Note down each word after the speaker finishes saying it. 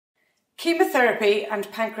Chemotherapy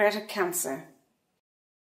and pancreatic cancer.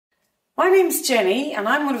 My name's Jenny and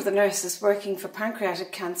I'm one of the nurses working for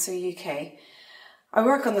Pancreatic Cancer UK. I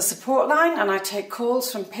work on the support line and I take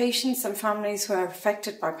calls from patients and families who are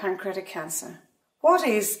affected by pancreatic cancer. What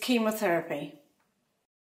is chemotherapy?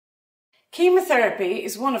 Chemotherapy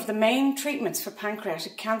is one of the main treatments for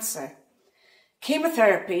pancreatic cancer.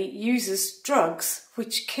 Chemotherapy uses drugs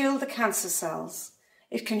which kill the cancer cells.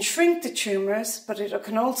 It can shrink the tumours, but it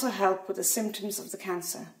can also help with the symptoms of the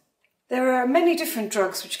cancer. There are many different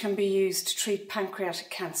drugs which can be used to treat pancreatic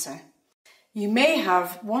cancer. You may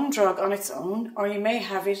have one drug on its own, or you may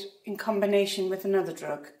have it in combination with another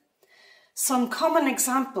drug. Some common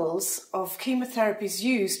examples of chemotherapies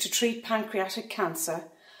used to treat pancreatic cancer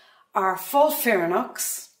are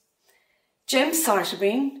FOLFIRINOX,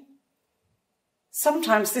 gemcitabine.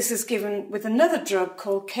 Sometimes this is given with another drug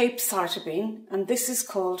called capecitabine, and this is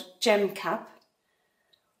called GemCap,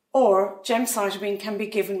 or gemcitabine can be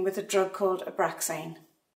given with a drug called Abraxane.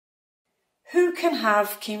 Who can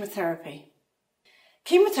have chemotherapy?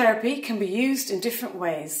 Chemotherapy can be used in different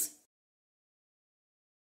ways.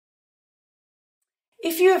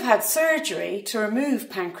 If you have had surgery to remove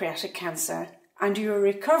pancreatic cancer and you are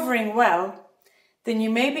recovering well, then you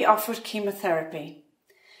may be offered chemotherapy.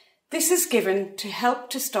 This is given to help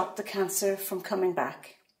to stop the cancer from coming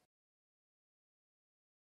back.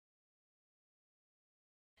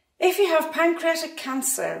 If you have pancreatic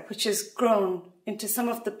cancer which has grown into some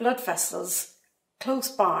of the blood vessels close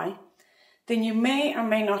by, then you may or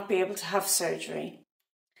may not be able to have surgery.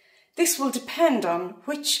 This will depend on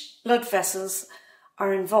which blood vessels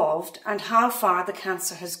are involved and how far the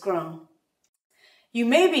cancer has grown. You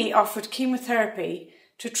may be offered chemotherapy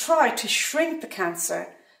to try to shrink the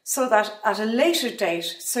cancer so that at a later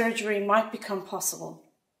date surgery might become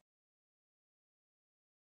possible.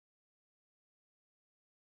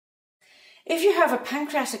 If you have a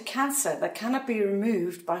pancreatic cancer that cannot be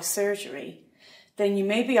removed by surgery, then you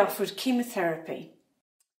may be offered chemotherapy.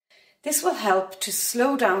 This will help to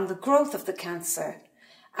slow down the growth of the cancer,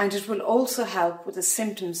 and it will also help with the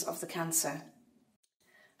symptoms of the cancer.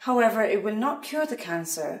 However, it will not cure the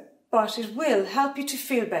cancer, but it will help you to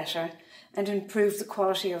feel better and improve the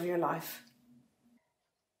quality of your life.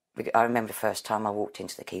 I remember the first time I walked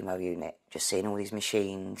into the chemo unit, just seeing all these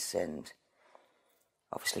machines and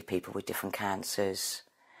obviously people with different cancers,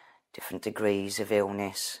 different degrees of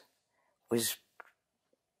illness. It was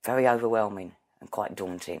very overwhelming and quite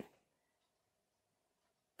daunting.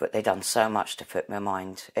 But they'd done so much to put my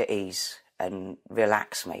mind at ease and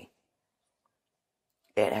relax me.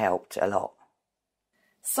 It helped a lot.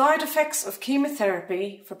 Side effects of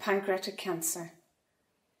chemotherapy for pancreatic cancer.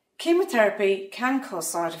 Chemotherapy can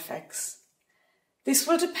cause side effects. This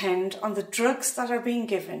will depend on the drugs that are being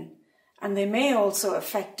given, and they may also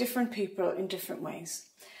affect different people in different ways.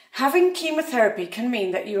 Having chemotherapy can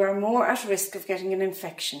mean that you are more at risk of getting an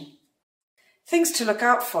infection. Things to look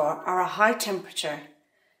out for are a high temperature.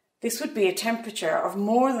 This would be a temperature of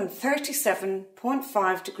more than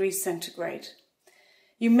 37.5 degrees centigrade.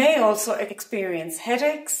 You may also experience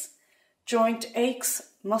headaches, joint aches,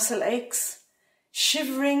 muscle aches,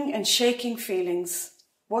 shivering and shaking feelings,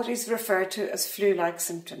 what is referred to as flu-like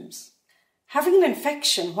symptoms. Having an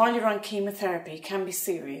infection while you're on chemotherapy can be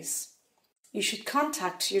serious. You should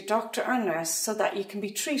contact your doctor or nurse so that you can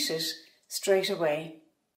be treated straight away.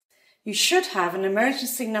 You should have an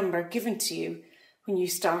emergency number given to you when you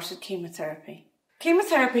started chemotherapy.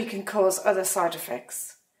 Chemotherapy can cause other side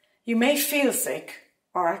effects. You may feel sick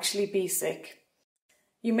or actually be sick.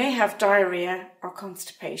 You may have diarrhea or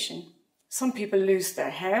constipation. Some people lose their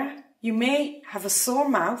hair. You may have a sore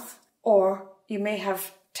mouth, or you may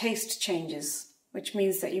have taste changes, which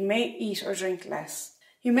means that you may eat or drink less.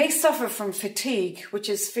 You may suffer from fatigue, which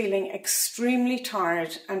is feeling extremely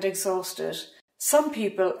tired and exhausted. Some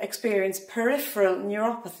people experience peripheral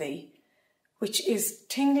neuropathy, which is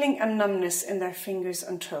tingling and numbness in their fingers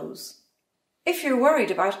and toes. If you're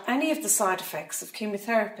worried about any of the side effects of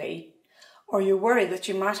chemotherapy, or you're worried that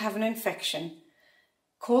you might have an infection,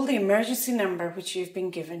 call the emergency number which you've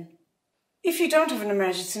been given. If you don't have an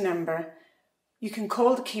emergency number, you can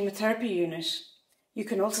call the chemotherapy unit. You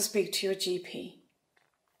can also speak to your GP.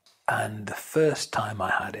 And the first time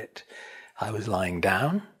I had it, I was lying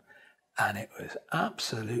down and it was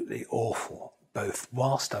absolutely awful, both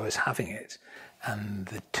whilst I was having it and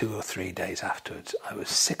the 2 or 3 days afterwards. I was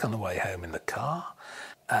sick on the way home in the car.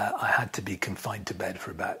 I had to be confined to bed for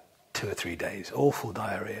about 2 or 3 days. Awful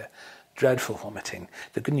diarrhea, dreadful vomiting.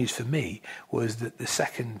 The good news for me was that the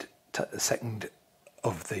second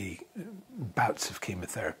of the bouts of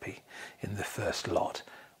chemotherapy in the first lot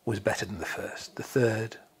was better than the first. The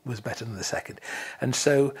third was better than the second. And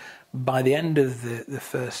so by the end of the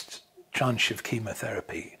first tranche of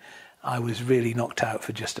chemotherapy, I was really knocked out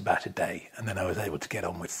for just about a day, and then I was able to get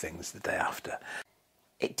on with things the day after.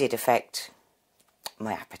 It did affect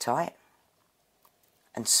my appetite,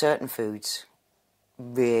 and certain foods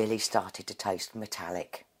really started to taste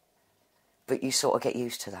metallic. But you sort of get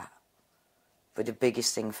used to that. But the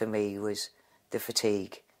biggest thing for me was the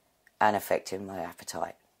fatigue and affecting my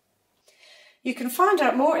appetite. You can find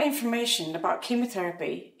out more information about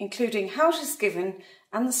chemotherapy, including how it is given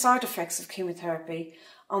and the side effects of chemotherapy,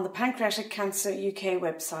 on the Pancreatic Cancer UK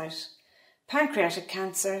website,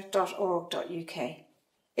 pancreaticcancer.org.uk.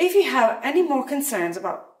 If you have any more concerns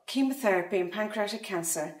about chemotherapy and pancreatic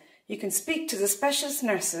cancer, you can speak to the specialist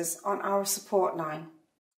nurses on our support line.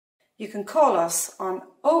 You can call us on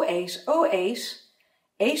 0808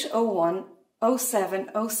 801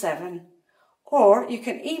 0707, or you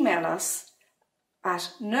can email us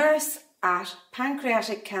at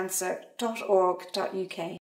nurse@pancreaticcancer.org.uk.